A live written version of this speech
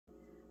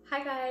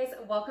Hi guys,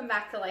 welcome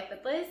back to Life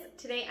with Liz.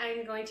 Today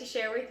I'm going to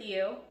share with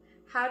you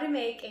how to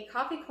make a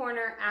coffee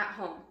corner at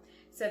home.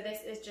 So this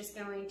is just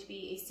going to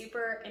be a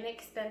super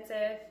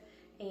inexpensive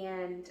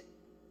and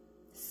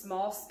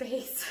small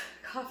space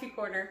coffee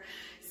corner.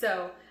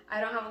 So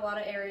I don't have a lot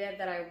of area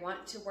that I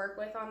want to work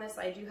with on this.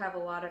 I do have a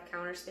lot of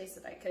counter space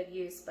that I could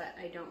use, but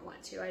I don't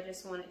want to. I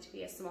just want it to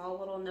be a small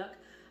little nook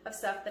of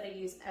stuff that I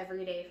use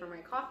every day for my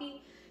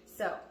coffee.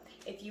 So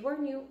if you are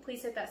new,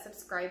 please hit that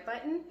subscribe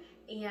button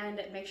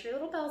and make sure your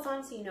little bell's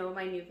on so you know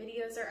my new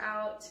videos are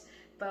out.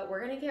 But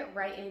we're gonna get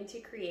right into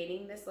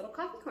creating this little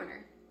coffee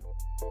corner.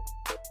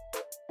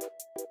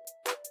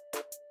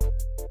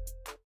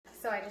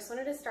 So I just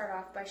wanted to start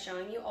off by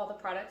showing you all the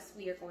products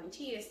we are going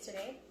to use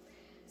today.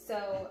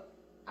 So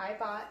I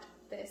bought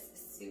this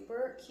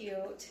super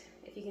cute,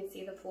 if you can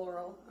see the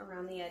floral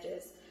around the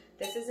edges.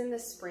 This is in the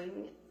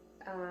spring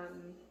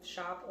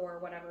shop or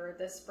whatever,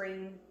 the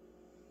spring.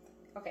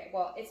 Okay,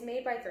 well, it's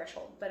made by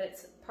Threshold, but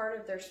it's part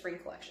of their spring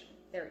collection.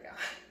 There we go.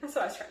 That's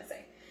what I was trying to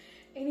say.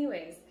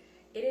 Anyways,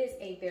 it is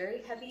a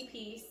very heavy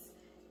piece.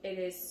 It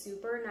is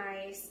super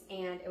nice,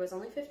 and it was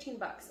only 15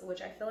 bucks,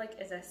 which I feel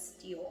like is a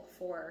steal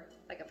for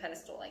like a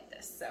pedestal like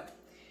this. So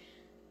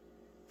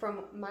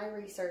from my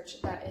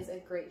research, that is a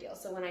great deal.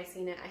 So when I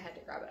seen it, I had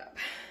to grab it up.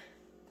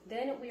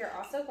 Then we are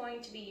also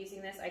going to be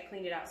using this. I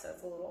cleaned it out so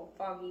it's a little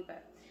foggy,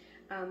 but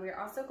we're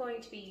also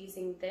going to be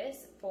using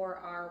this for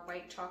our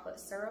white chocolate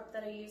syrup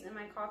that I use in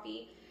my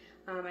coffee.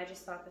 I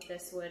just thought that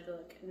this would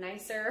look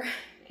nicer,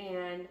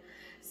 and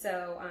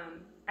so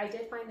I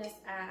did find this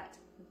at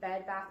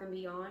Bed Bath &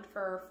 Beyond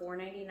for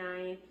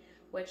 $4.99,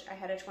 which I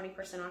had a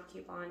 20% off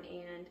coupon,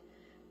 and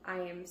I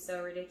am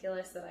so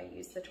ridiculous that I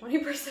used the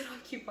 20%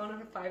 off coupon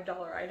on a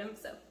 $5 item,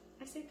 so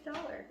I saved $1,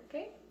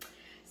 okay?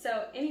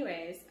 So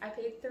anyways, I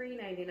paid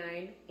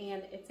 $3.99,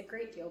 and it's a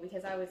great deal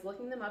because I was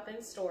looking them up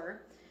in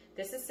store.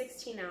 This is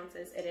 16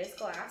 ounces, it is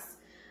glass,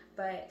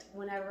 but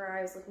whenever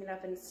I was looking it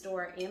up in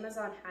store,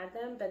 Amazon had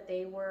them, but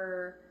they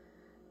were,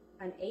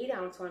 an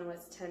 8-ounce one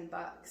was 10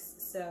 bucks,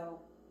 so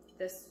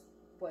this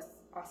was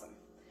awesome.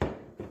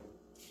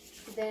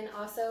 Then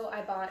also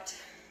I bought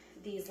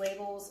these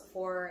labels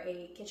for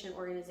a kitchen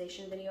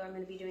organization video I'm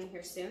going to be doing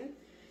here soon.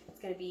 It's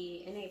going to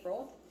be in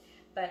April,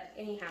 but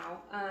anyhow,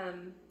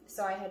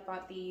 so I had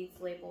bought these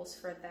labels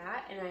for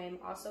that, and I am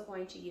also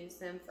going to use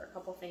them for a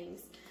couple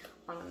things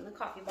on the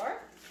coffee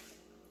bar.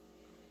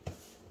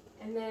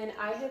 And then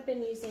I have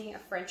been using a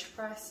French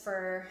press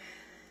for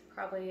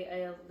probably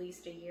at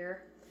least a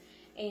year,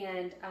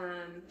 and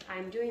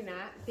I'm doing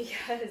that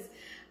because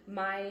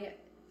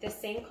the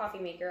same coffee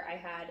maker I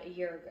had a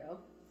year ago,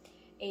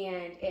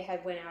 and it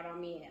had went out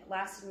on me. It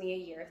lasted me a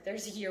year.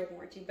 There's a year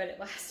warranty, but it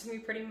lasted me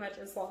pretty much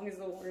as long as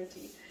the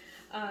warranty.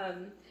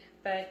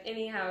 But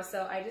anyhow,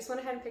 so I just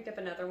went ahead and picked up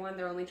another one.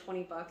 They're only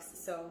 20 bucks,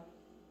 so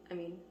I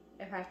mean,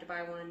 if I have to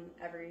buy one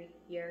every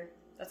year,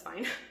 that's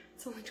fine.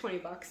 It's only 20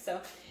 bucks, so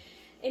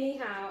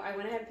anyhow, I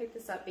went ahead and picked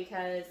this up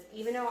because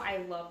even though I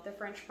love the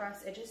French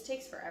press, it just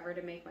takes forever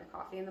to make my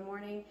coffee in the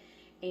morning,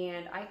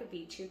 and I could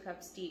be 2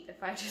 cups deep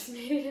if I just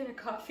made it in a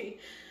coffee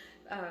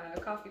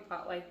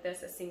pot like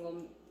this, a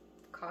single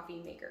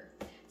coffee maker.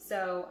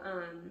 So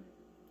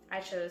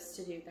I chose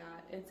to do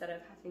that instead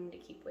of having to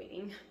keep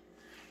waiting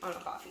on a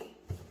coffee.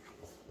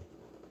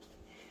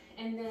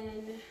 And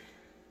then,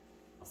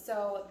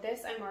 so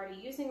this I'm already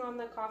using on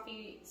the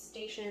coffee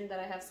station that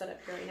I have set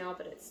up here right now,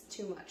 but it's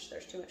too much.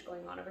 There's too much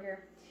going on over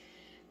here.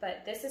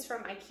 But this is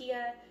from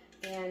IKEA,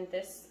 and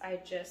this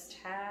I just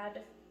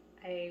had.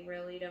 I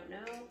really don't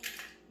know.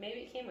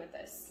 Maybe it came with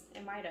this.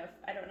 It might have.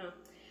 I don't know.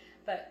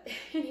 But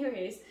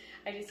anyways,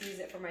 I just use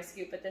it for my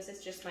scoop. But this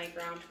is just my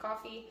ground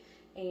coffee,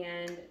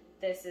 and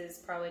this is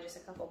probably just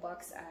a couple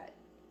bucks at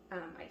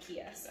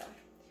IKEA. So,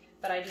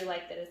 but I do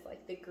like that it's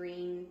like the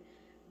green,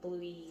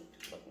 bluey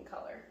looking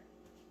color.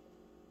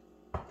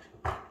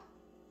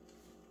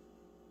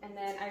 And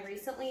then I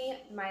recently,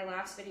 my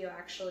last video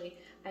actually,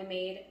 I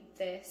made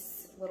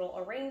this little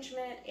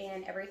arrangement,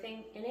 and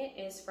everything in it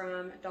is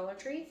from Dollar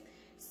Tree.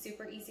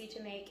 Super easy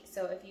to make,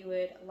 so if you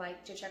would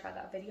like to check out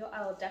that video,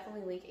 I will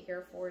definitely link it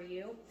here for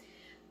you.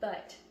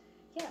 But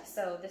yeah,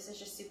 so this is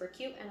just super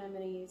cute, and I'm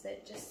going to use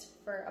it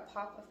just for a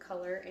pop of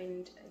color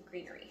and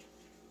greenery.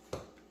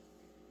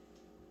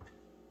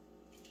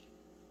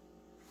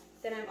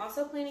 Then I'm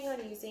also planning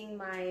on using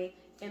my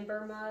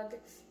Ember mug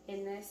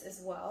in this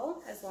as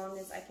well, as long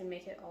as I can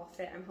make it all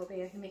fit. I'm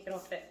hoping I can make it all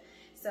fit.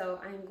 So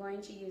I'm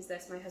going to use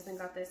this. My husband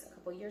got this a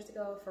couple years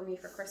ago for me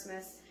for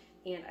Christmas,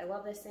 and I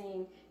love this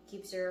thing.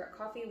 Keeps your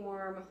coffee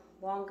warm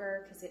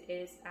longer because it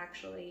is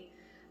actually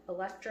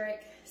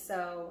electric.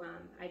 So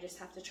I just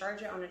have to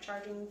charge it on a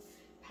charging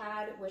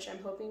pad, which I'm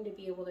hoping to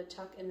be able to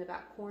tuck in the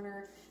back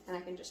corner, and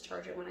I can just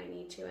charge it when I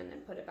need to and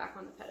then put it back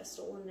on the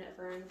pedestal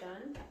whenever I'm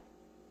done.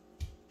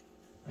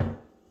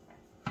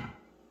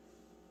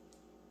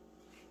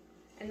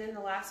 And then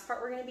the last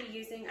part we're going to be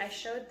using, I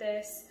showed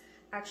this,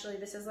 actually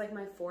this is like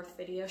my 4th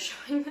video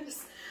showing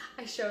this.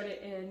 I showed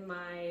it in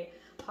my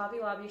Hobby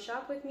Lobby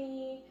Shop With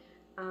Me,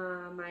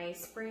 my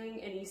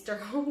spring and Easter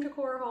home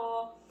decor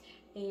haul,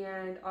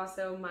 and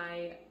also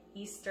my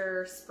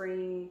Easter,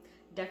 spring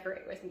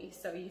decorate with me.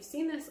 So you've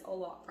seen this a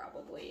lot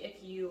probably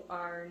if you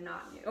are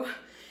not new.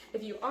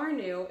 If you are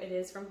new, it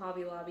is from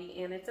Hobby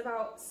Lobby and it's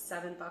about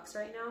 $7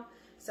 right now.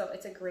 So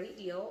it's a great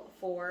deal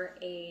for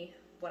a,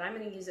 what I'm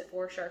going to use it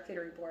for,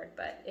 charcuterie board,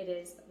 but it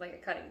is like a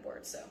cutting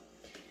board. So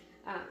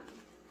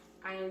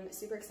I am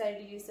super excited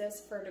to use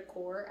this for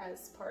decor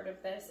as part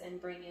of this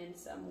and bring in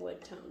some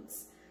wood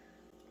tones.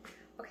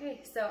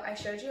 Okay, so I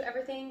showed you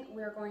everything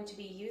we're going to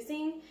be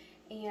using,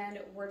 and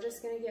we're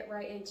just going to get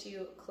right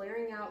into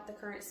clearing out the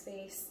current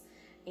space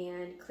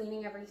and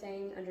cleaning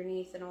everything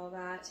underneath and all of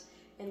that,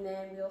 and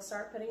then we'll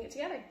start putting it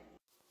together.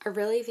 I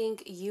really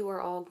think you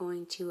are all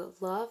going to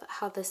love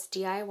how this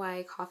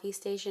DIY coffee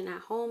station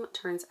at home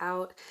turns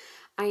out.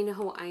 I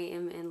know I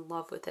am in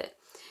love with it.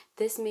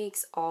 This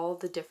makes all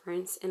the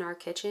difference in our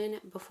kitchen.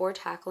 Before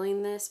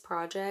tackling this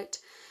project,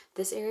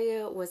 this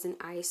area was an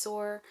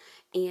eyesore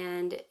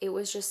and it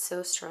was just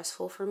so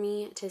stressful for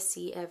me to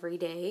see every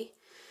day.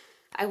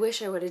 I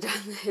wish I would have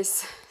done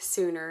this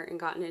sooner and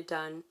gotten it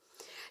done.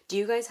 Do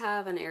you guys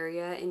have an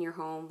area in your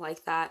home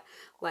like that?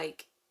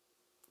 Like,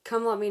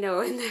 come let me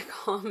know in the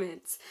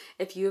comments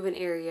if you have an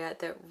area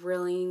that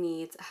really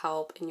needs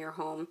help in your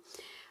home.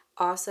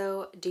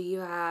 Also, do you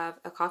have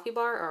a coffee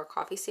bar or a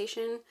coffee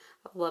station?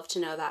 I'd love to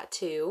know that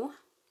too.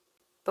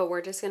 But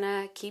we're just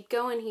gonna keep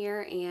going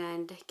here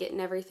and getting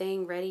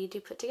everything ready to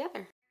put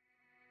together.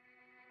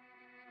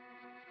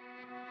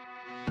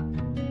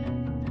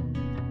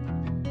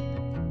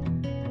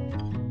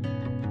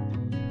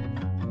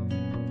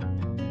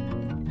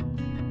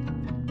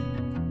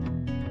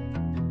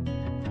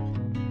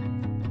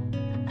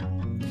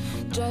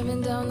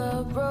 Driving down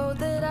the road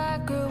that I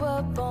grew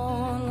up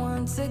on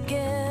once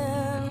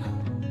again.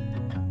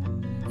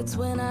 It's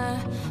when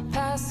I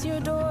pass your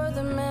door,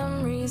 the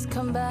memories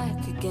come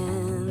back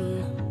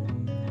again.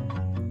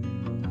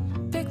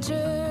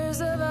 Pictures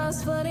of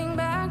us flooding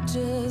back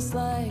just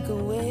like a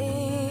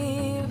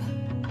wave.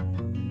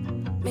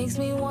 Makes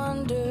me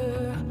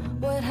wonder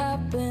what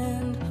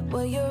happened,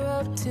 what you're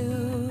up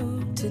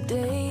to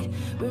today.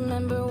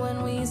 Remember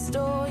when we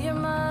stole your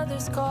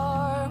mother's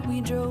car,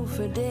 we drove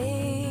for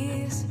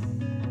days.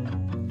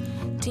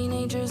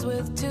 Teenagers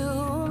with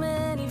too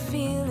many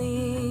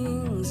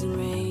feelings and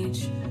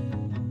rage.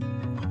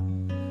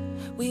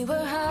 We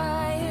were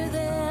higher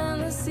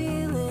than the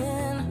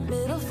ceiling,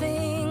 middle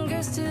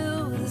fingers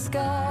to the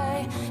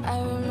sky. I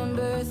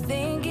remember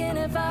thinking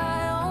if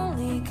I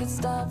only could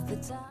stop the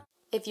time.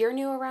 If you're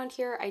new around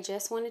here, I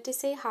just wanted to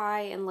say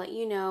hi and let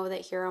you know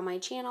that here on my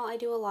channel I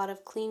do a lot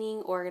of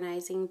cleaning,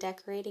 organizing,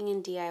 decorating,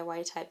 and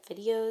DIY type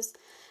videos,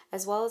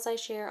 as well as I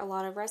share a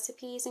lot of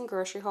recipes and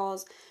grocery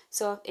hauls.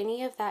 So if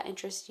any of that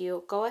interests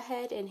you, go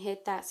ahead and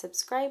hit that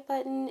subscribe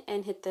button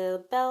and hit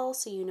the bell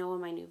so you know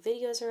when my new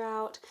videos are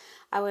out.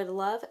 I would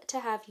love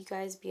to have you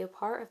guys be a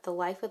part of the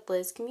Life with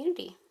Liz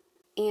community.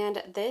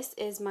 And this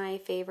is my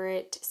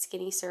favorite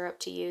skinny syrup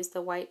to use,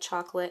 the white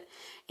chocolate.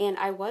 And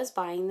I was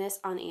buying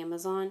this on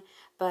Amazon,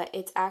 but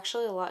it's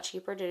actually a lot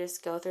cheaper to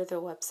just go through the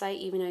website.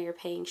 Even though you're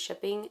paying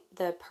shipping,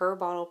 the per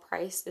bottle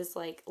price is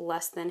like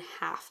less than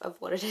half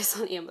of what it is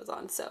on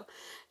Amazon. So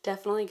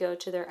definitely go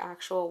to their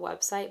actual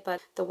website,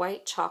 but the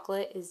white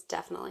chocolate is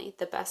definitely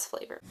the best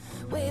flavor.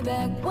 Way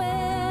back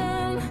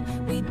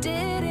when we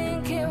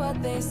didn't care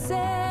what they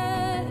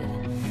said.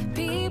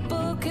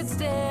 People could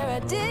stare, I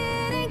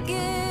didn't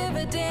give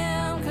a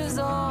damn, cause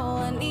all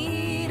I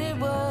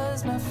needed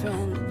was my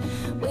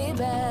friend. Way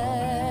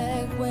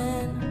back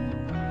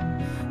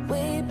when,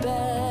 way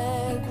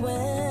back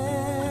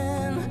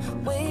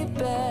when, way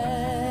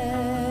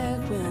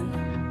back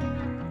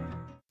when.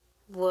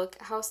 Look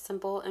how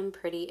simple and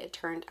pretty it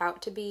turned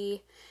out to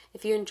be.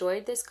 If you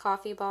enjoyed this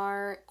coffee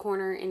bar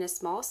corner in a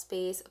small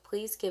space,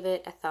 please give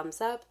it a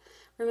thumbs up.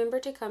 Remember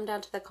to come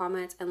down to the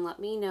comments and let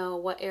me know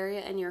what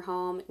area in your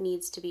home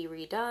needs to be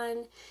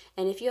redone.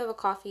 And if you have a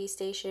coffee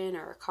station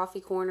or a coffee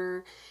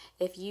corner,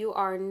 if you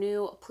are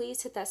new,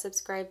 please hit that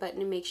subscribe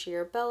button and make sure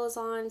your bell is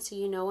on so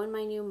you know when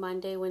my new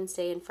Monday,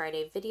 Wednesday, and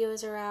Friday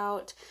videos are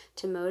out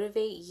to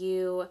motivate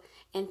you.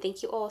 And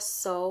thank you all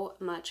so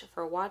much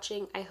for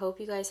watching. I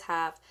hope you guys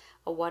have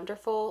a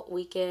wonderful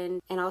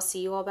weekend, and I'll see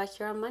you all back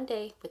here on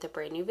Monday with a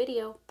brand new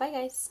video. Bye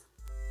guys.